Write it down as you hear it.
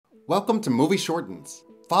Welcome to Movie Shortens.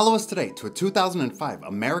 Follow us today to a 2005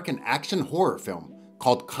 American action horror film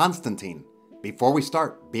called Constantine. Before we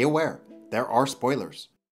start, be aware, there are spoilers.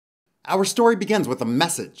 Our story begins with a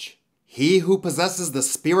message. He who possesses the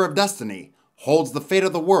Spear of Destiny holds the fate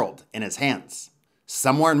of the world in his hands.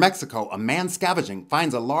 Somewhere in Mexico, a man scavenging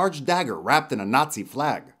finds a large dagger wrapped in a Nazi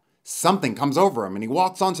flag. Something comes over him and he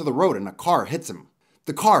walks onto the road and a car hits him.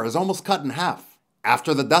 The car is almost cut in half.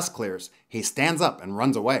 After the dust clears, he stands up and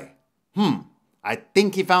runs away. I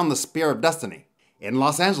think he found the Spear of Destiny. In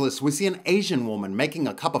Los Angeles, we see an Asian woman making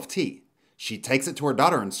a cup of tea. She takes it to her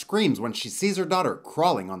daughter and screams when she sees her daughter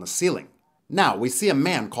crawling on the ceiling. Now, we see a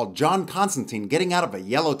man called John Constantine getting out of a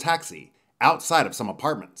yellow taxi outside of some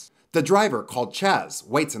apartments. The driver, called Chaz,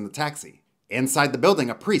 waits in the taxi. Inside the building,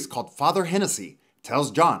 a priest called Father Hennessy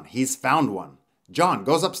tells John he's found one. John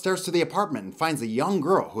goes upstairs to the apartment and finds a young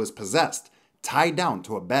girl who is possessed, tied down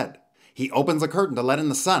to a bed. He opens a curtain to let in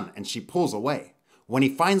the sun and she pulls away. When he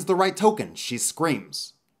finds the right token, she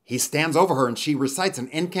screams. He stands over her and she recites an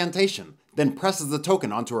incantation, then presses the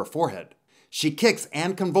token onto her forehead. She kicks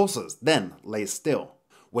and convulses, then lays still.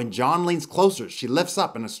 When John leans closer, she lifts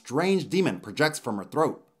up and a strange demon projects from her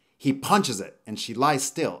throat. He punches it and she lies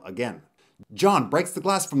still again. John breaks the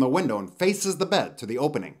glass from the window and faces the bed to the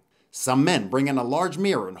opening. Some men bring in a large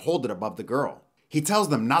mirror and hold it above the girl. He tells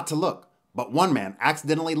them not to look, but one man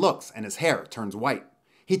accidentally looks and his hair turns white.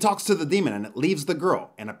 He talks to the demon and it leaves the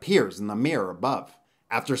girl and appears in the mirror above.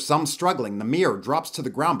 After some struggling, the mirror drops to the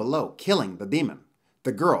ground below, killing the demon.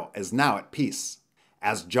 The girl is now at peace.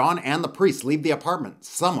 As John and the priest leave the apartment,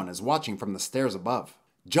 someone is watching from the stairs above.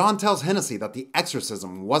 John tells Hennessy that the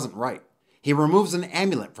exorcism wasn't right. He removes an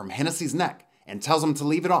amulet from Hennessy's neck and tells him to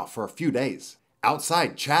leave it off for a few days.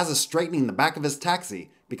 Outside, Chaz is straightening the back of his taxi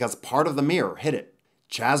because part of the mirror hit it.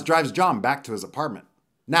 Chaz drives John back to his apartment.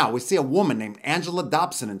 Now we see a woman named Angela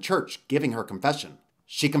Dobson in church giving her confession.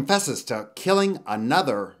 She confesses to killing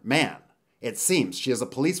another man. It seems she is a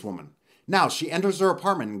policewoman. Now she enters her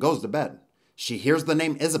apartment and goes to bed. She hears the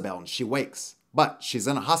name Isabel and she wakes, but she's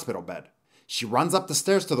in a hospital bed. She runs up the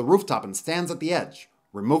stairs to the rooftop and stands at the edge,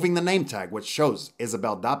 removing the name tag which shows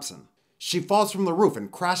Isabel Dobson. She falls from the roof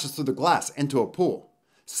and crashes through the glass into a pool.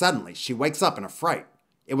 Suddenly, she wakes up in a fright.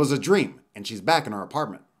 It was a dream, and she's back in her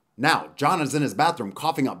apartment. Now, John is in his bathroom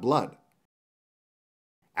coughing up blood.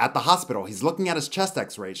 At the hospital, he's looking at his chest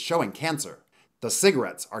x-rays showing cancer. The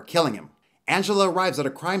cigarettes are killing him. Angela arrives at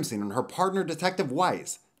a crime scene and her partner, Detective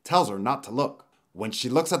Wise, tells her not to look. When she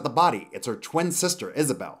looks at the body, it's her twin sister,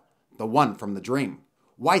 Isabel, the one from the dream.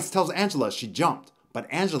 Wise tells Angela she jumped, but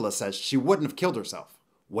Angela says she wouldn't have killed herself.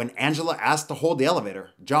 When Angela asks to hold the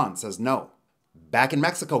elevator, John says no. Back in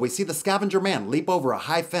Mexico, we see the scavenger man leap over a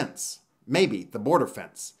high fence, maybe the border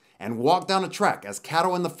fence, and walk down a track as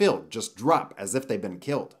cattle in the field just drop as if they've been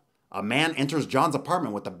killed. A man enters John's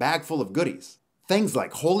apartment with a bag full of goodies. Things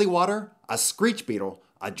like holy water, a screech beetle,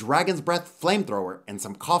 a dragon's breath flamethrower, and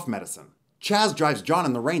some cough medicine. Chaz drives John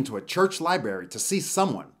in the rain to a church library to see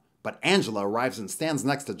someone, but Angela arrives and stands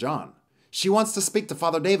next to John. She wants to speak to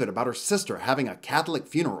Father David about her sister having a Catholic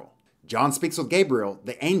funeral. John speaks with Gabriel,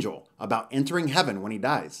 the angel, about entering heaven when he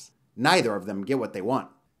dies. Neither of them get what they want.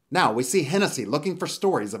 Now we see Hennessy looking for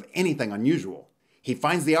stories of anything unusual. He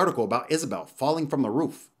finds the article about Isabel falling from the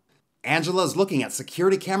roof. Angela is looking at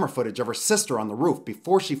security camera footage of her sister on the roof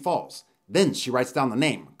before she falls. Then she writes down the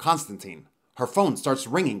name, Constantine. Her phone starts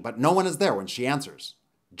ringing, but no one is there when she answers.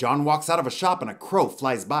 John walks out of a shop and a crow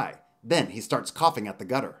flies by. Then he starts coughing at the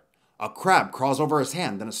gutter. A crab crawls over his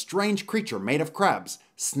hand, then a strange creature made of crabs,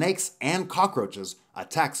 snakes, and cockroaches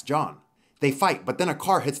attacks John. They fight, but then a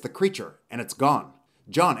car hits the creature, and it's gone.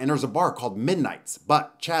 John enters a bar called Midnight's,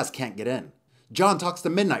 but Chaz can't get in. John talks to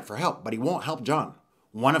Midnight for help, but he won't help John.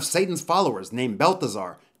 One of Satan's followers, named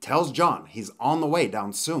Balthazar, tells John he's on the way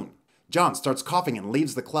down soon. John starts coughing and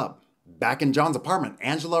leaves the club. Back in John's apartment,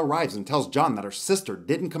 Angela arrives and tells John that her sister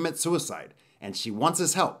didn't commit suicide, and she wants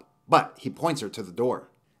his help, but he points her to the door.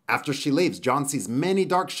 After she leaves, John sees many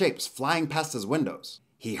dark shapes flying past his windows.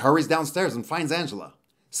 He hurries downstairs and finds Angela.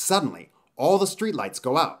 Suddenly, all the streetlights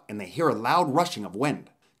go out and they hear a loud rushing of wind.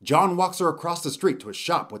 John walks her across the street to a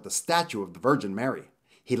shop with the statue of the Virgin Mary.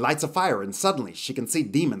 He lights a fire and suddenly she can see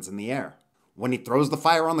demons in the air. When he throws the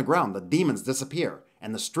fire on the ground, the demons disappear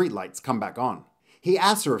and the streetlights come back on. He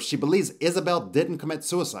asks her if she believes Isabel didn't commit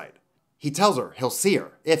suicide. He tells her he'll see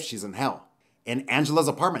her if she's in hell. In Angela's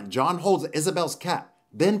apartment, John holds Isabel's cat,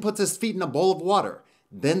 then puts his feet in a bowl of water,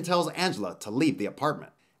 then tells Angela to leave the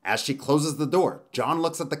apartment. As she closes the door, John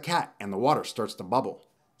looks at the cat and the water starts to bubble.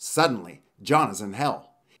 Suddenly, John is in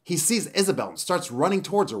hell. He sees Isabel and starts running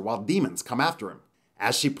towards her while demons come after him.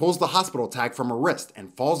 As she pulls the hospital tag from her wrist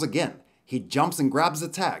and falls again, he jumps and grabs the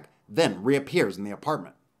tag, then reappears in the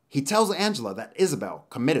apartment. He tells Angela that Isabel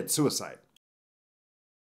committed suicide.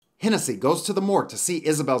 Hennessy goes to the morgue to see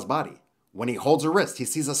Isabel's body. When he holds her wrist, he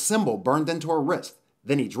sees a symbol burned into her wrist,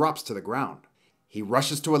 then he drops to the ground. He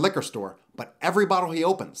rushes to a liquor store, but every bottle he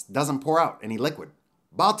opens doesn't pour out any liquid.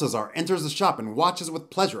 Balthazar enters the shop and watches with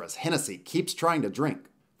pleasure as Hennessy keeps trying to drink.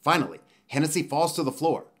 Finally, Hennessy falls to the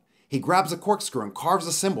floor. He grabs a corkscrew and carves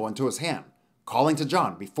a symbol into his hand, calling to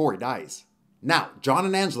John before he dies. Now, John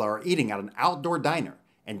and Angela are eating at an outdoor diner,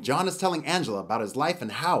 and John is telling Angela about his life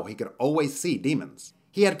and how he could always see demons.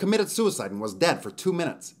 He had committed suicide and was dead for 2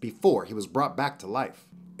 minutes before he was brought back to life.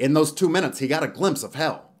 In those 2 minutes, he got a glimpse of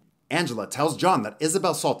hell. Angela tells John that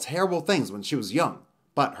Isabel saw terrible things when she was young,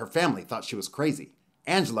 but her family thought she was crazy.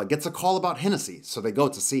 Angela gets a call about Hennessy, so they go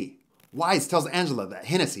to see. Wise tells Angela that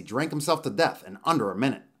Hennessy drank himself to death in under a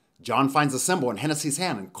minute. John finds a symbol in Hennessy's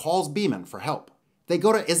hand and calls Beeman for help. They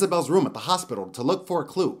go to Isabel's room at the hospital to look for a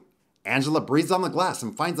clue. Angela breathes on the glass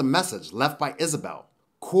and finds a message left by Isabel,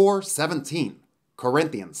 Cor 17,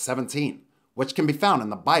 Corinthians 17, which can be found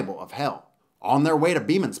in the Bible of Hell. On their way to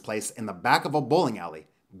Beeman's place in the back of a bowling alley,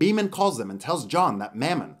 Beeman calls them and tells John that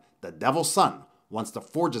Mammon, the devil's son, wants to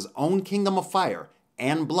forge his own kingdom of fire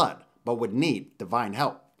and blood, but would need divine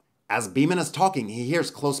help. As Beeman is talking, he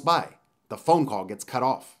hears close by. The phone call gets cut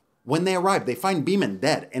off. When they arrive, they find Beeman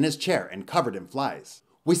dead in his chair and covered in flies.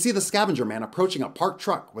 We see the scavenger man approaching a parked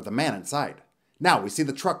truck with a man inside. Now we see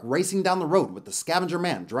the truck racing down the road with the scavenger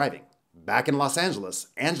man driving. Back in Los Angeles,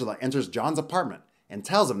 Angela enters John's apartment and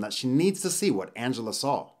tells him that she needs to see what Angela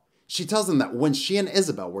saw. She tells him that when she and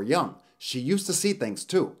Isabel were young, she used to see things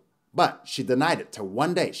too, but she denied it till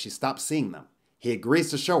one day she stopped seeing them. He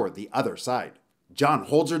agrees to show her the other side. John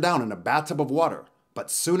holds her down in a bathtub of water,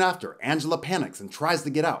 but soon after, Angela panics and tries to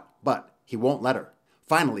get out, but he won't let her.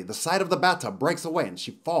 Finally, the side of the bathtub breaks away and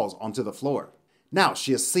she falls onto the floor. Now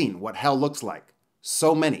she has seen what hell looks like.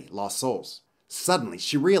 So many lost souls. Suddenly,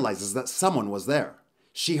 she realizes that someone was there.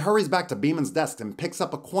 She hurries back to Beeman's desk and picks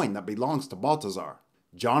up a coin that belongs to Balthazar.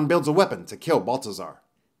 John builds a weapon to kill Balthazar.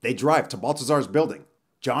 They drive to Balthazar's building.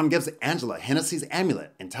 John gives Angela Hennessy's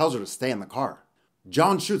amulet and tells her to stay in the car.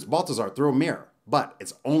 John shoots Balthazar through a mirror, but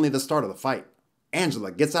it's only the start of the fight.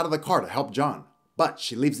 Angela gets out of the car to help John, but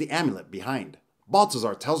she leaves the amulet behind.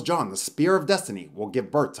 Balthazar tells John the Spear of Destiny will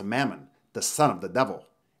give birth to Mammon, the son of the devil.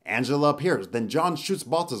 Angela appears, then John shoots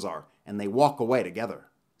Balthazar, and they walk away together.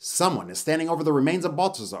 Someone is standing over the remains of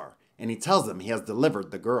Balthazar, and he tells them he has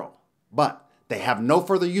delivered the girl. But they have no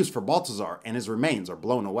further use for Balthazar, and his remains are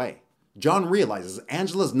blown away. John realizes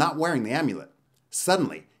Angela's not wearing the amulet.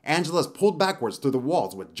 Suddenly, Angela is pulled backwards through the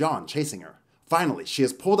walls with John chasing her. Finally, she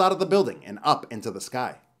is pulled out of the building and up into the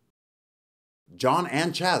sky. John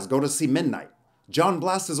and Chaz go to see Midnight. John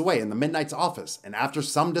blasts his way in the Midnight's office, and after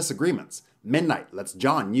some disagreements, Midnight lets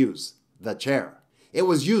John use the chair. It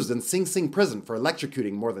was used in Sing Sing prison for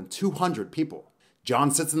electrocuting more than 200 people.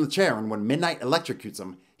 John sits in the chair, and when Midnight electrocutes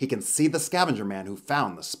him, he can see the scavenger man who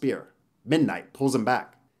found the spear. Midnight pulls him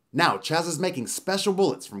back. Now Chaz is making special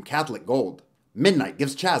bullets from Catholic gold. Midnight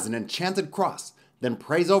gives Chaz an enchanted cross, then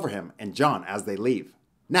prays over him and John as they leave.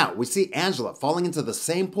 Now we see Angela falling into the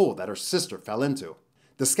same pool that her sister fell into.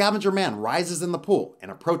 The scavenger man rises in the pool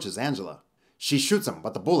and approaches Angela. She shoots him,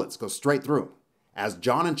 but the bullets go straight through. As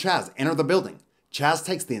John and Chaz enter the building, Chaz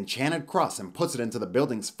takes the enchanted cross and puts it into the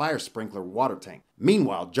building's fire sprinkler water tank.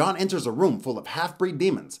 Meanwhile, John enters a room full of half-breed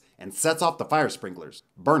demons and sets off the fire sprinklers,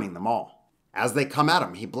 burning them all. As they come at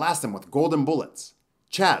him, he blasts them with golden bullets.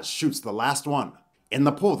 Chaz shoots the last one. In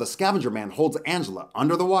the pool, the scavenger man holds Angela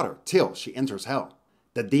under the water till she enters hell.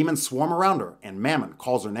 The demons swarm around her, and Mammon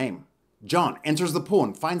calls her name. John enters the pool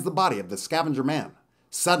and finds the body of the scavenger man.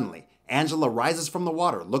 Suddenly, Angela rises from the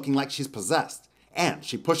water looking like she's possessed, and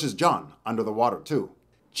she pushes John under the water too.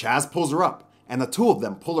 Chaz pulls her up, and the two of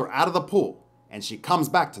them pull her out of the pool, and she comes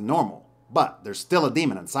back to normal, but there's still a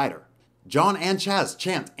demon inside her. John and Chaz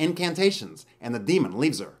chant incantations, and the demon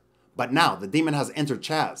leaves her. But now the demon has entered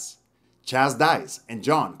Chaz. Chaz dies, and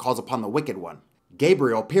John calls upon the Wicked One.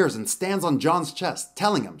 Gabriel appears and stands on John's chest,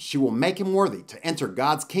 telling him she will make him worthy to enter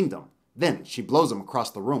God's kingdom. Then she blows him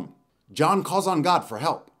across the room. John calls on God for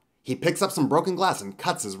help. He picks up some broken glass and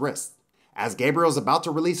cuts his wrist. As Gabriel's about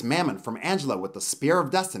to release Mammon from Angela with the Spear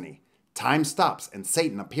of Destiny, time stops and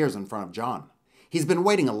Satan appears in front of John. He's been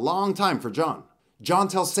waiting a long time for John. John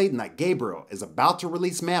tells Satan that Gabriel is about to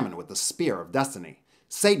release Mammon with the Spear of Destiny.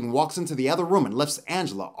 Satan walks into the other room and lifts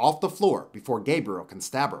Angela off the floor before Gabriel can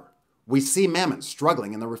stab her. We see Mammon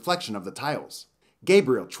struggling in the reflection of the tiles.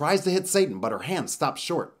 Gabriel tries to hit Satan, but her hand stops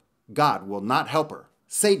short. God will not help her.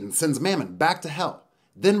 Satan sends Mammon back to hell.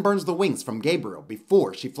 then burns the wings from Gabriel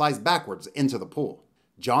before she flies backwards into the pool.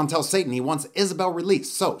 John tells Satan he wants Isabel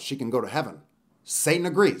released so she can go to heaven. Satan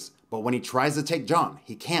agrees, but when he tries to take John,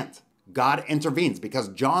 he can't. God intervenes because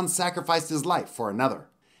John sacrificed his life for another.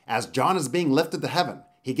 As John is being lifted to heaven,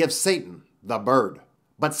 he gives Satan the bird.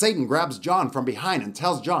 But Satan grabs John from behind and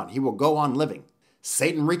tells John he will go on living.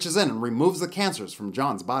 Satan reaches in and removes the cancers from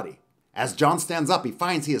John's body. As John stands up, he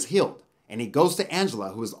finds he is healed, and he goes to Angela,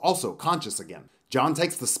 who is also conscious again. John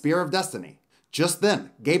takes the Spear of Destiny. Just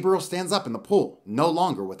then, Gabriel stands up in the pool, no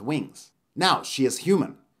longer with wings. Now she is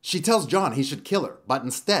human. She tells John he should kill her, but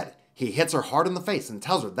instead, he hits her hard in the face and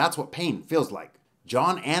tells her that's what pain feels like.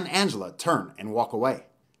 John and Angela turn and walk away.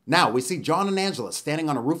 Now we see John and Angela standing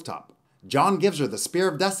on a rooftop. John gives her the Spear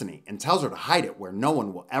of Destiny and tells her to hide it where no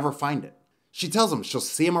one will ever find it. She tells him she'll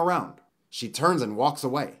see him around. She turns and walks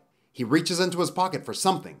away. He reaches into his pocket for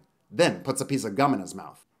something, then puts a piece of gum in his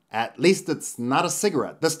mouth. At least it's not a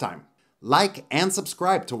cigarette this time. Like and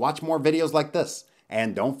subscribe to watch more videos like this.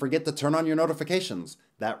 And don't forget to turn on your notifications.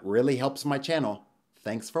 That really helps my channel.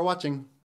 Thanks for watching.